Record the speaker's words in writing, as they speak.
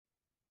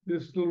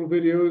This little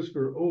video is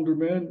for older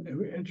men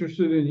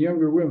interested in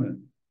younger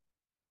women.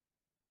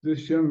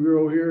 This young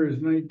girl here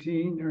is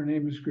 19. Her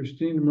name is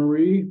Christina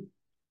Marie.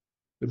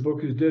 The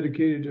book is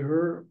dedicated to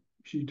her.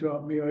 She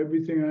taught me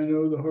everything I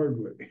know the hard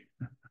way.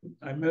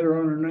 I met her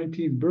on her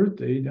 19th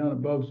birthday down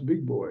at Bob's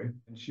Big Boy.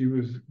 And she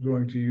was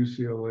going to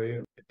UCLA.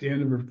 At the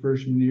end of her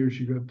freshman year,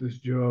 she got this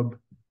job,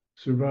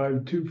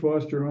 survived 2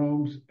 foster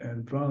homes,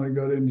 and finally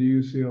got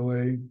into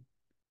UCLA.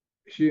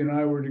 She and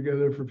I were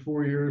together for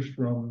 4 years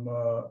from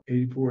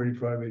 84,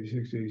 85,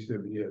 86,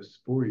 87. Yes,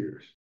 4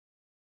 years.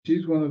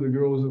 She's one of the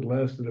girls that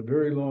lasted a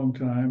very long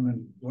time.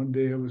 And one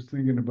day I was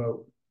thinking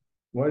about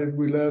why did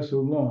we last so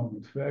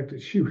long? The fact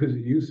that she was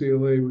at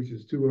UCLA, which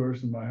is 2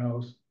 hours from my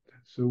house.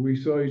 So we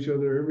saw each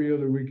other every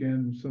other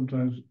weekend,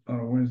 sometimes on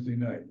a Wednesday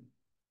night.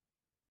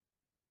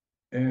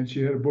 And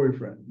she had a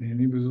boyfriend, and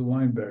he was a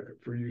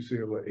linebacker for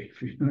UCLA.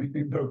 If you know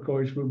anything about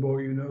college football,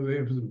 you know they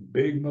have some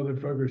big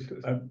motherfuckers.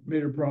 I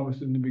made her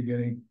promise in the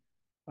beginning,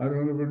 I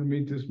don't ever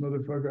meet this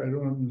motherfucker. I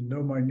don't want him to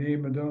know my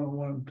name. I don't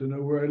want him to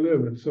know where I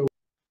live. And so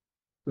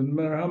no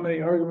matter how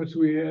many arguments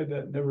we had,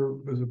 that never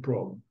was a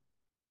problem.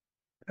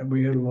 And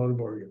we had a lot of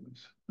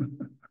arguments.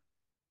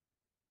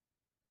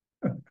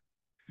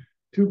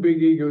 2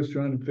 big egos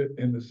trying to fit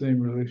in the same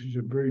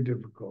relationship, very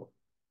difficult.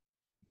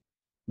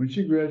 When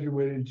she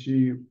graduated,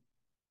 she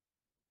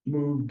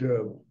moved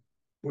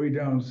way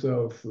down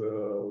south,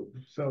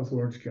 South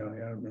Orange County.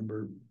 I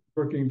remember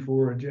working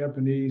for a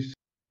Japanese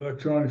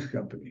electronics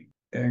company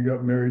and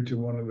got married to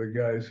one of the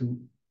guys who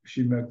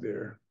she met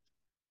there.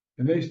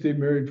 And they stayed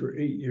married for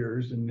 8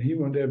 years, and he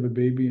wanted to have a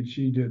baby and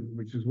she didn't,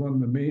 which is one of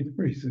the main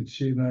reasons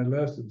she and I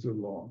lasted so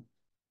long.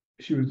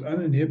 She was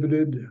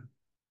uninhibited,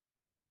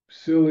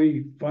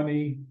 silly,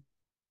 funny.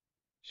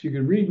 She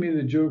could read me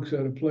the jokes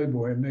out of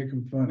Playboy and make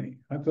them funny.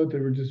 I thought they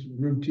were just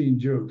routine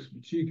jokes,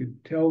 but she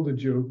could tell the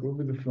joke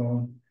over the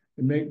phone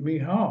and make me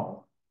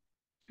howl.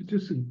 She's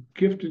just a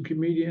gifted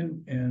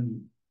comedian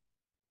and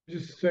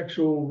just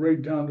sexual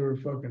right down to her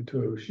fucking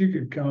toes. She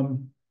could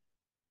come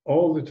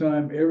all the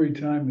time, every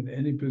time, in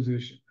any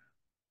position.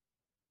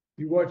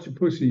 You watch the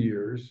Pussy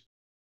Years,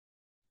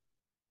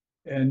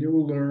 and you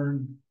will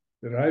learn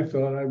that I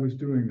thought I was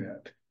doing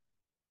that.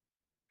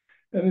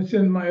 And it's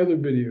in my other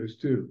videos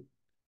too.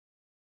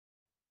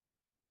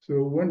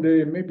 So one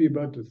day, maybe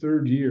about the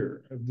 3rd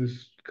year of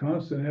this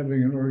constant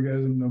having an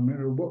orgasm, no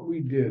matter what we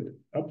did,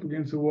 up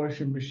against the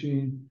washing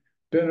machine,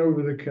 bent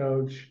over the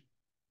couch,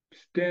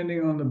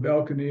 standing on the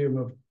balcony of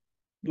a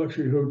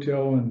luxury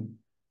hotel in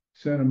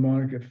Santa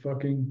Monica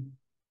fucking,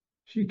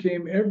 she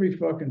came every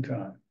fucking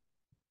time.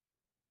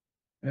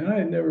 And I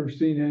had never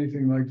seen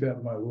anything like that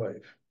in my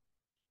life.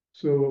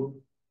 So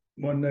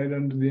one night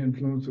under the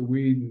influence of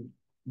weed and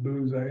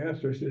booze, I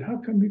asked her, I said,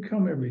 how come you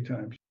come every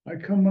time? I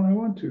come when I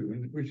want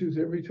to, which is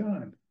every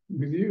time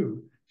with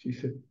you. She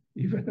said,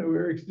 even though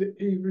Eric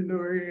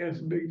has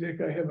a big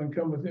dick, I haven't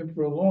come with him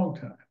for a long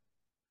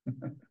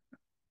time.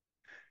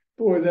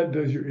 Boy, that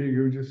does your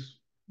ego just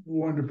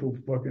wonderful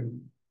fucking,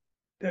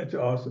 that's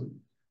awesome.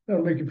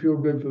 That'll make you feel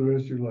good for the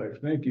rest of your life.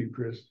 Thank you,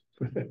 Chris,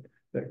 for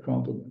that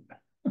compliment.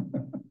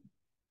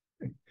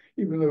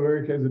 Even though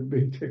Eric has a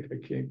big dick,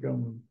 I can't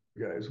come,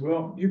 guys.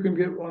 Well, you can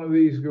get one of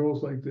these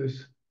girls like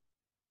this.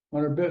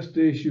 On her best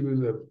day, she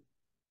was a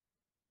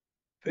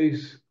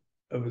face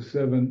of a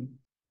 7.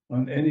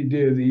 On any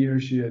day of the year,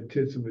 she had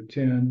tits of a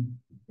 10,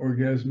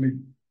 orgasmic,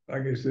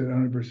 like I said,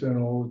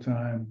 100% all the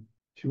time.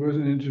 She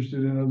wasn't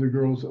interested in other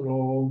girls at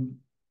all.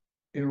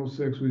 Anal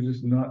sex was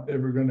just not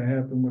ever going to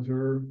happen with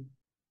her.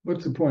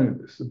 What's the point of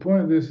this? The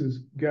point of this is,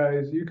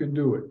 guys, you can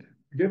do it.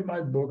 Get my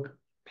book,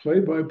 play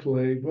by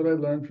play, what I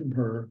learned from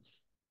her.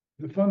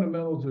 The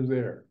fundamentals are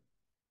there.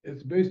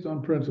 It's based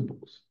on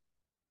principles.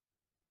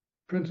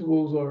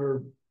 Principles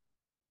are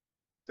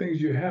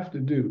things you have to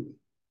do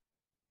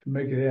to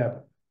make it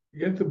happen.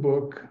 Get the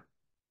book,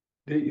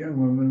 Date Young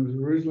Women. It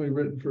was originally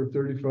written for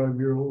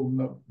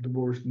 35-year-old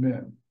divorced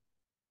men,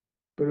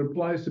 but it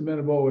applies to men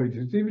of all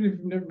ages. Even if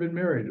you've never been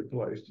married, it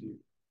applies to you.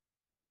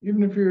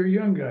 Even if you're a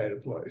young guy, it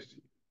applies to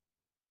you.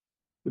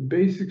 The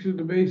basics are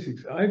the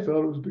basics. I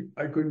thought it was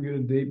I couldn't get a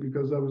date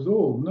because I was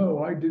old.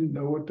 No, I didn't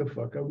know what the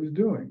fuck I was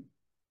doing.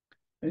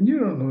 And you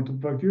don't know what the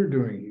fuck you're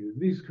doing either.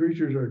 These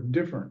creatures are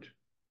different.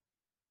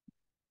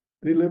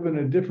 They live in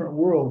a different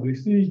world.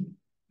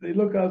 They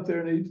look out there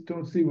and they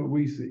don't see what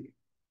we see.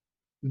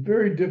 It's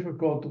very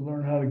difficult to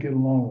learn how to get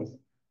along with them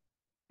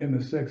in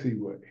a sexy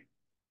way.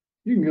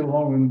 You can get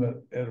along with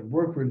them at a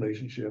work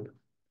relationship,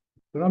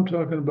 but I'm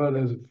talking about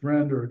as a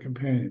friend or a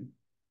companion.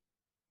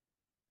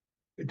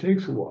 It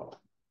takes a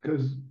while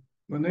because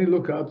when they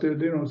look out there,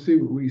 they don't see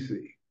what we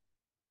see.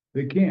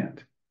 They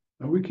can't,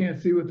 and we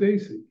can't see what they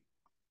see.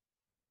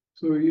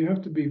 So you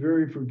have to be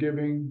very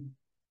forgiving,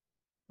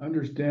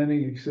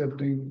 understanding,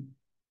 accepting,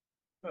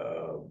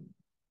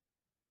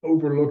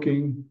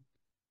 overlooking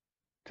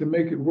to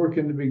make it work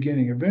in the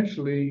beginning.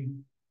 Eventually,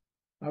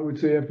 I would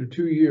say after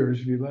 2 years,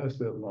 if you last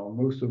that long,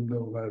 most of them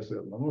don't last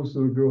that long. Most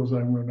of the girls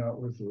I went out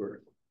with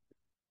were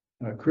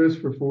Chris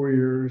for 4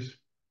 years,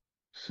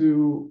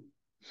 Sue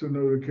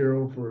Sonoda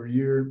Carroll for a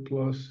year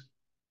plus,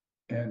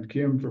 and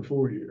Kim for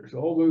 4 years.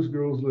 All those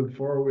girls lived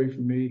far away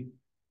from me.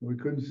 And we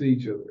couldn't see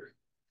each other.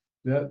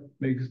 That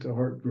makes the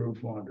heart grow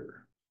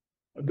fonder.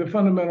 The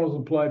fundamentals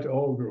apply to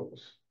all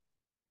girls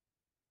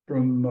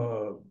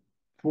from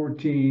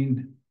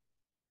 14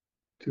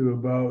 to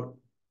about,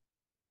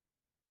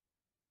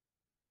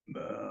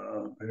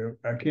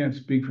 I can't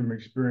speak from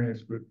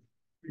experience, but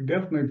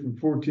definitely from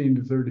 14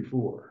 to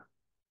 34,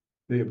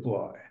 they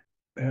apply.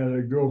 I had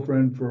a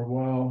girlfriend for a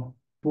while,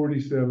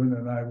 47,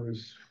 and I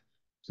was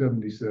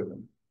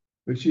 77.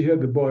 But she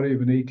had the body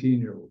of an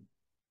 18-year-old.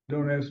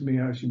 Don't ask me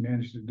how she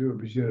managed to do it,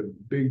 but she had a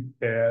big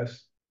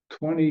ass,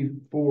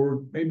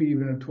 24, maybe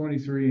even a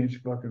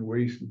 23-inch fucking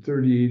waist and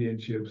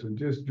 38-inch hips, and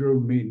just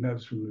drove me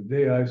nuts from the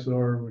day I saw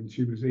her when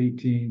she was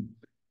 18.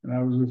 And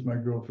I was with my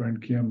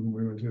girlfriend, Kim, and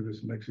we went to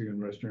this Mexican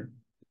restaurant,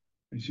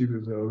 and she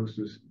was the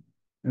hostess.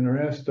 And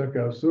her ass stuck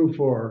out so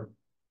far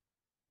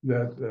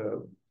that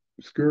the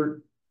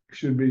skirt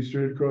should be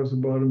straight across the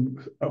bottom,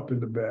 up in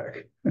the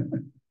back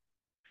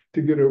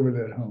to get over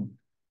that hump.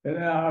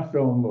 And I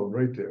fell in love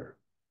right there.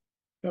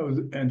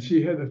 And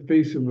she had the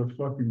face of a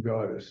fucking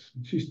goddess.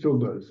 She still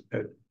does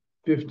at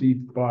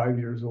 55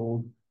 years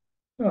old.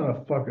 Not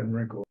a fucking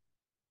wrinkle.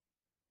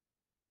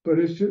 But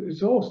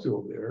it's all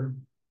still there.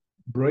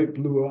 Bright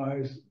blue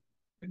eyes,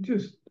 and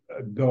just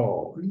a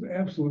doll. It's an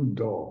absolute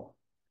doll.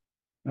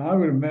 Now I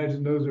would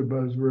imagine those are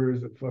about as rare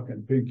as a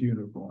fucking pink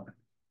unicorn.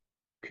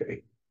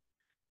 Okay.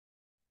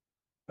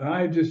 And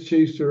I just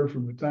chased her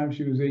from the time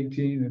she was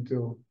 18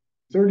 until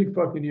 30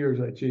 fucking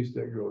years. I chased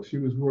that girl. She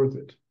was worth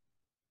it.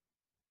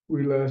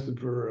 We lasted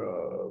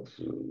for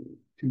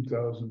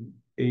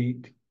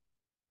 2008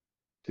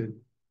 to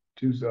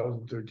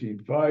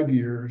 2013, 5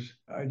 years.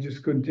 I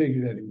just couldn't take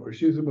it anymore.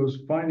 She was the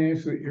most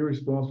financially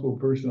irresponsible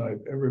person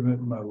I've ever met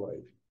in my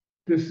life.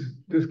 This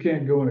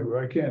can't go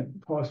anywhere. I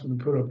can't possibly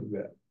put up with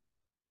that.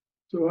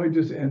 So I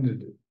just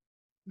ended it.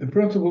 The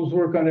principles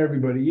work on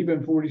everybody,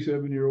 even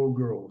 47-year-old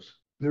girls.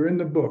 They're in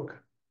the book.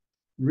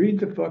 Read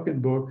the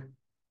fucking book,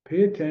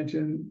 pay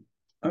attention,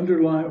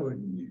 underline,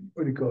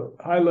 what do you call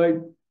it?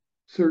 Highlight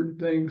certain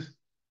things.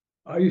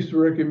 I used to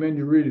recommend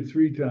you read it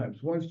 3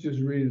 times. Once,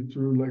 just read it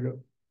through like a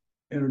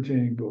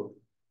entertaining book.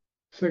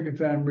 Second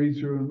time, read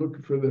through and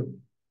look for the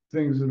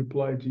things that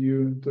apply to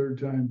you. And third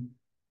time,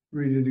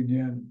 read it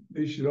again.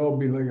 They should all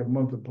be like a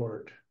month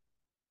apart.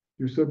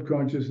 Your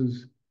subconscious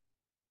is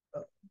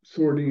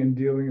sorting and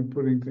dealing and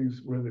putting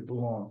things where they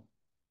belong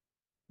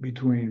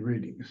between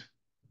readings.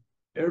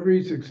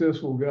 Every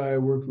successful guy I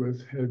worked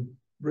with had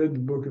read the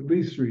book at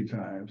least 3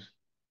 times,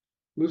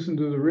 listened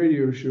to the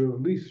radio show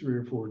at least 3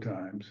 or 4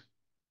 times,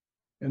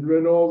 and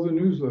read all the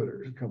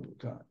newsletters a couple of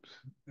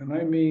times. And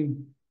I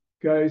mean,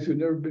 guys who've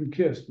never been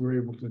kissed were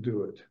able to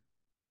do it.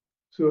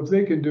 So if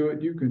they can do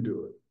it, you can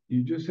do it.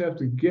 You just have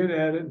to get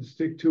at it and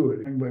stick to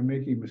it by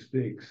making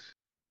mistakes.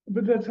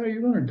 But that's how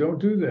you learn. Don't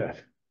do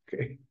that.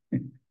 Okay.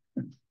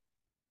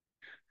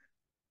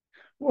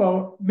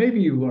 Well, maybe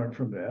you learn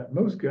from that.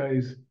 Most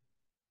guys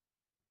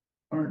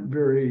aren't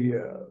very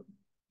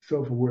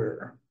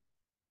self-aware.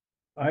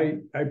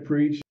 I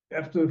preach,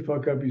 after the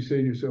fuck up, you say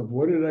to yourself,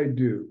 what did I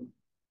do?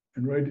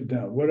 And write it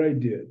down, what I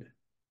did.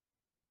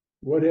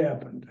 What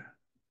happened?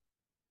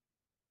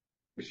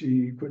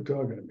 She quit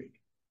talking to me.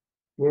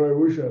 What I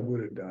wish I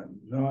would have done,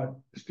 not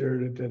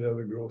stared at that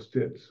other girl's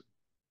tits.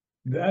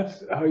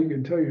 That's how you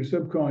can tell your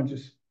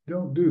subconscious,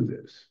 don't do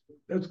this.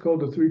 That's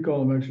called the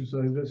 3-column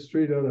exercise. That's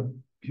straight out of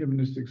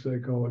humanistic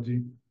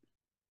psychology.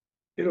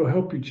 It'll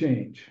help you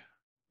change.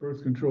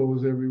 Birth control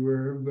was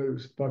everywhere. Everybody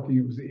was fucking.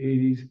 It was the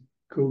 80s.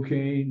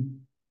 Cocaine,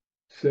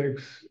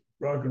 sex,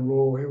 rock and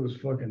roll. It was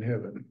fucking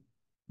heaven.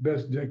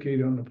 Best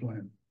decade on the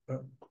planet.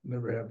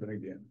 Never happen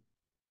again.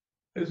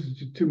 This is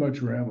just too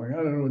much rambling. I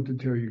don't know what to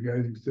tell you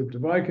guys, except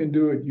if I can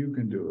do it, you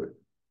can do it.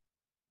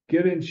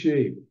 Get in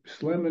shape,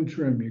 slim and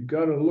trim. You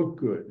gotta look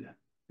good.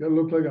 You gotta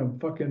look like a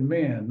fucking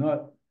man,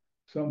 not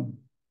some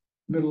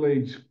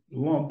middle-aged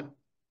lump.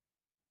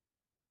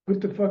 Put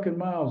the fucking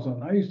miles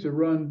on. I used to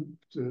run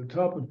to the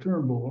top of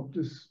Turnbull, up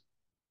this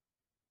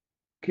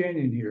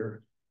canyon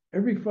here,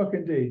 every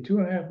fucking day,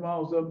 2.5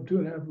 miles up,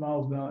 2.5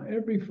 miles down,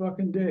 every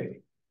fucking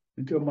day,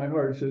 until my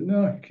heart said,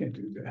 no, you can't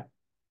do that.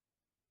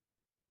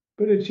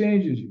 But it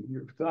changes you.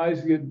 Your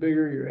thighs get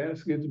bigger, your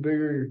ass gets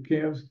bigger, your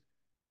calves.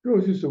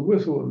 Girls used to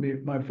whistle at me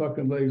at my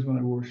fucking legs when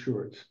I wore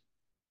shorts.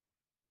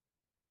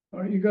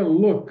 All right, you gotta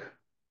look.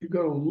 You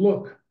gotta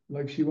look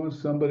like she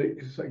wants somebody,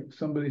 it's like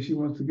somebody she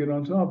wants to get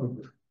on top of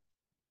her.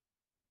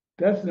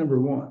 That's number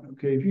one.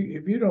 Okay,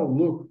 if you don't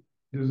look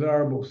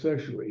desirable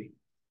sexually,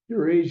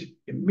 your age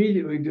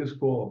immediately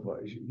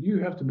disqualifies you. You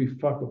have to be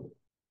fuckable.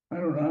 I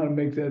don't know how to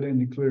make that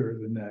any clearer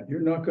than that. You're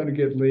not going to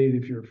get laid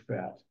if you're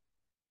fat.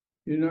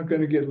 You're not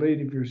going to get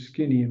laid if you're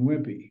skinny and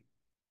wimpy.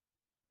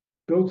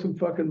 Build some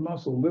fucking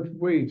muscle, lift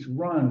weights,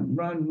 run.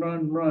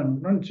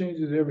 Run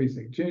changes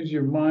everything. Changes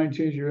your mind,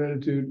 changes your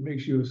attitude,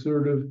 makes you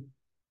assertive.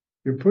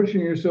 You're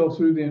pushing yourself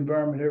through the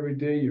environment every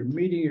day. You're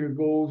meeting your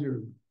goals.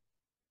 You're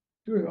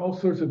doing all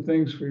sorts of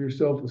things for your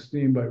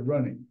self-esteem by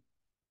running.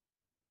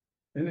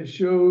 And it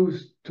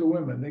shows to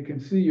women. They can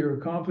see you're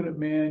a confident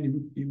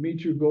man, you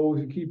meet your goals,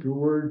 you keep your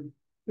word.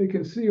 They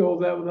can see all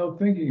that without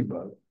thinking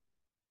about it.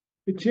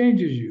 It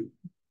changes you.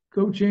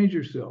 Go change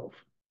yourself.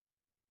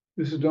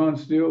 This is Don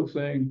Steele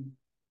saying,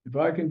 if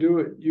I can do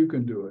it, you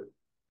can do it.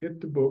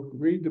 Hit the book,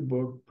 read the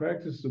book,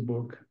 practice the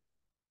book.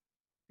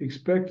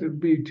 Expect it to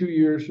be 2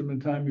 years from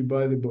the time you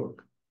buy the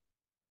book.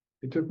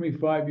 It took me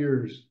 5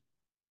 years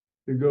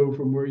to go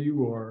from where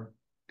you are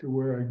to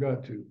where I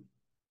got to.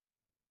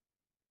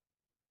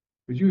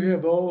 But you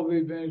have all the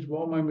advantage of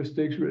all my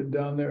mistakes written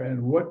down there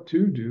and what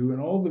to do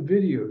and all the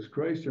videos.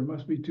 Christ, there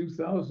must be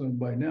 2,000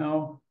 by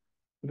now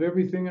of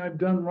everything I've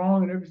done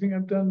wrong and everything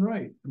I've done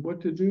right and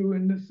what to do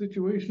in this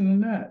situation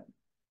and that.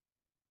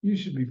 You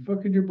should be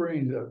fucking your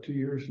brains out 2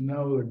 years from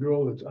now with a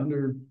girl that's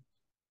under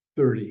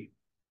 30.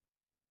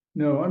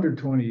 No, under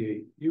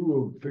 28. You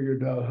will figure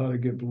out how to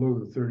get below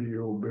the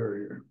 30-year-old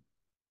barrier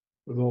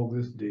with all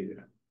this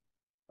data.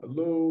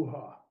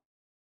 Aloha.